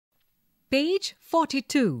Page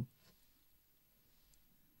 42.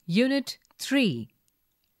 Unit 3.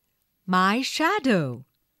 My shadow.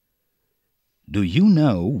 Do you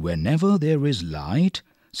know whenever there is light,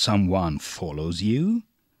 someone follows you?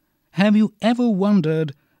 Have you ever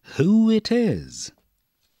wondered who it is?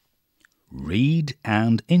 Read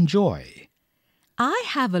and enjoy. I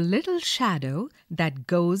have a little shadow that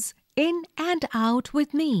goes in and out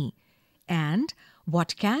with me, and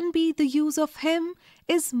what can be the use of him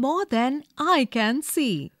is more than I can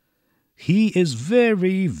see. He is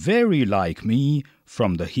very, very like me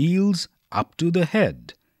from the heels up to the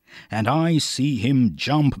head, and I see him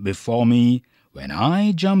jump before me when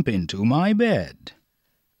I jump into my bed.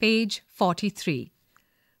 Page 43.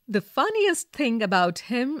 The funniest thing about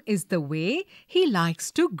him is the way he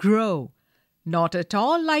likes to grow. Not at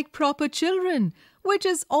all like proper children, which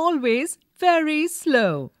is always very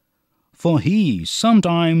slow. For he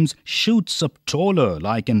sometimes shoots up taller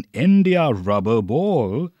like an India rubber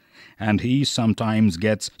ball, and he sometimes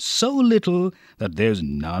gets so little that there's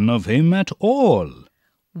none of him at all.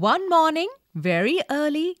 One morning, very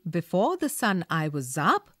early, before the sun I was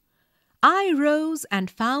up, I rose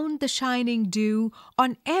and found the shining dew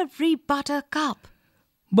on every buttercup.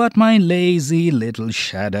 But my lazy little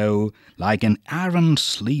shadow, like an arrant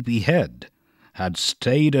sleepyhead, had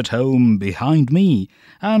stayed at home behind me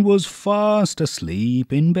and was fast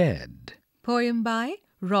asleep in bed. Poem by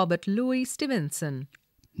Robert Louis Stevenson.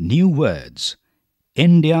 New words.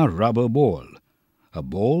 India rubber ball, a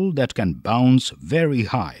ball that can bounce very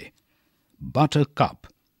high. Buttercup,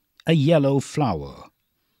 a yellow flower.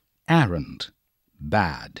 Arrant,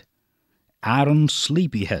 bad. Arrant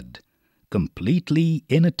sleepyhead, completely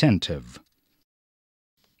inattentive.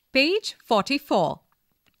 Page 44.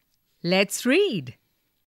 Let's read.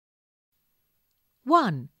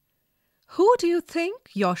 1. Who do you think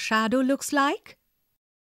your shadow looks like?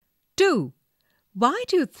 2. Why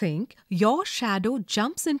do you think your shadow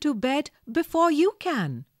jumps into bed before you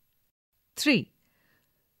can? 3.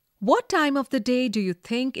 What time of the day do you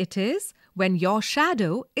think it is when your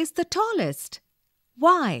shadow is the tallest?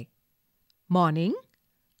 Why? Morning,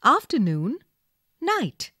 afternoon,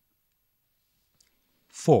 night.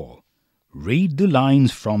 4. Read the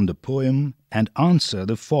lines from the poem and answer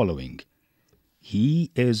the following. He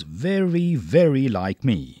is very, very like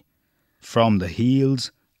me. From the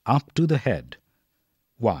heels up to the head.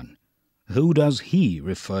 1. Who does he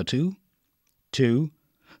refer to? 2.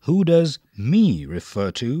 Who does me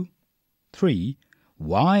refer to? 3.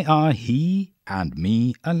 Why are he and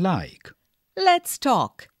me alike? Let's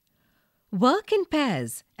talk. Work in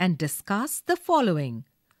pairs and discuss the following.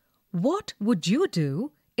 What would you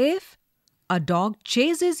do if a dog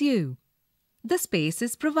chases you? The space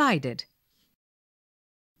is provided.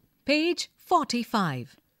 Page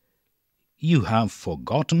 45. You have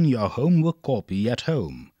forgotten your homework copy at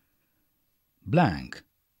home. Blank.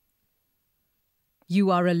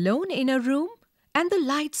 You are alone in a room and the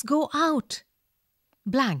lights go out.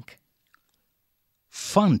 Blank.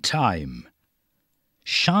 Fun time.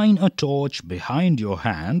 Shine a torch behind your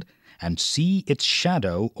hand and see its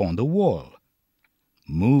shadow on the wall.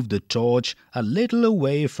 Move the torch a little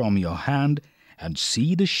away from your hand and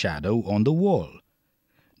see the shadow on the wall.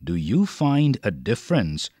 Do you find a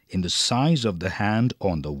difference in the size of the hand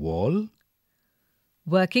on the wall?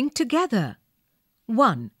 Working together.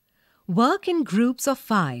 1. Work in groups of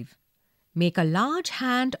 5. Make a large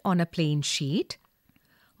hand on a plain sheet.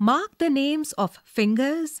 Mark the names of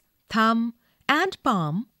fingers, thumb, and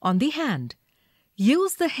palm on the hand.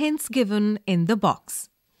 Use the hints given in the box.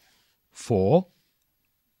 4.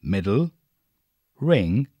 Middle,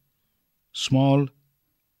 ring, small,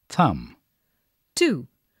 thumb. 2.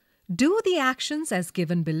 Do the actions as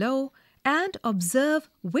given below and observe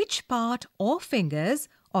which part or fingers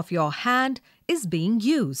of your hand is being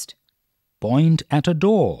used. Point at a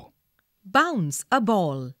door. Bounce a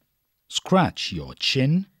ball. Scratch your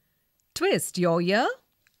chin. Twist your ear.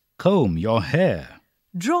 Comb your hair.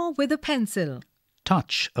 Draw with a pencil.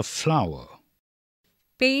 Touch a flower.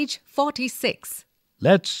 Page 46.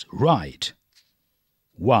 Let's write.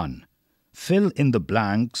 1. Fill in the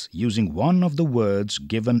blanks using one of the words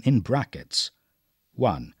given in brackets.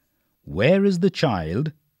 1. Where is the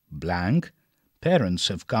child? Blank. Parents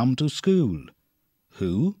have come to school.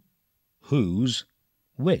 Who? Whose?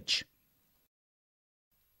 Which?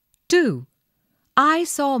 2. I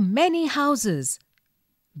saw many houses.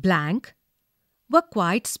 Blank. Were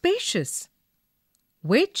quite spacious.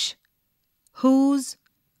 Which? Whose?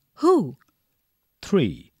 Who?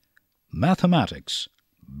 3. Mathematics.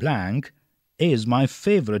 Blank is my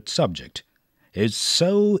favorite subject. Is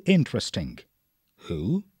so interesting.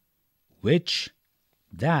 Who? Which?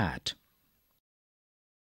 That.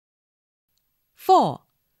 4.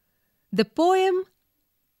 The poem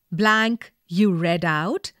blank you read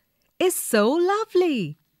out is so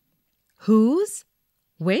lovely. Whose?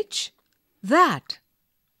 Which? That?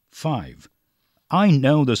 5. I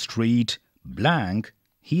know the street blank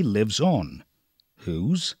he lives on.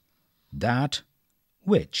 Whose? That?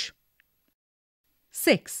 Which?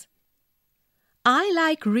 6. I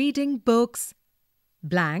like reading books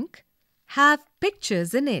blank have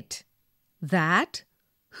pictures in it. That?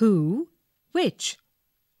 Who? Which?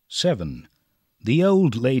 7. The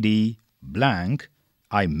old lady blank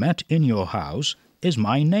I met in your house is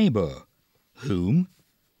my neighbor. Whom?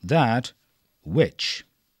 That? Which?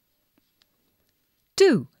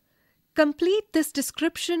 2. Complete this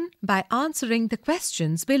description by answering the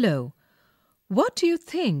questions below. What do you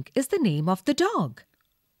think is the name of the dog?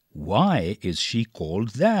 Why is she called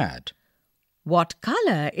that? What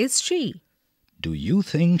color is she? Do you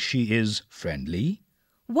think she is friendly?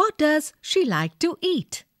 What does she like to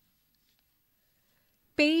eat?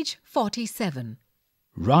 Page 47.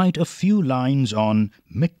 Write a few lines on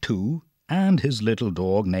Miktu and his little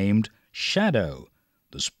dog named Shadow.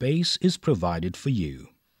 The space is provided for you.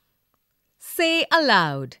 Say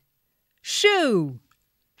aloud. Shoe,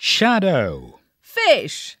 Shadow,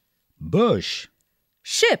 fish, bush,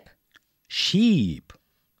 ship, sheep,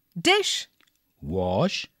 dish,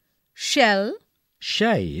 wash, shell,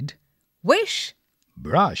 shade, wish.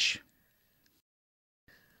 brush.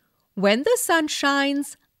 When the sun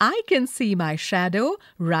shines, I can see my shadow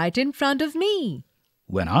right in front of me.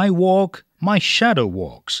 When I walk, my shadow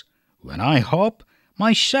walks. When I hop,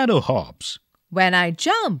 my shadow hops. When I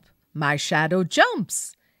jump, my shadow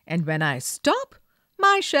jumps. And when I stop,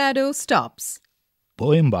 my shadow stops.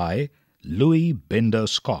 Poem by Louis Binder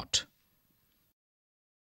Scott.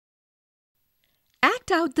 Act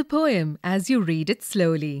out the poem as you read it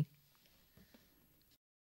slowly.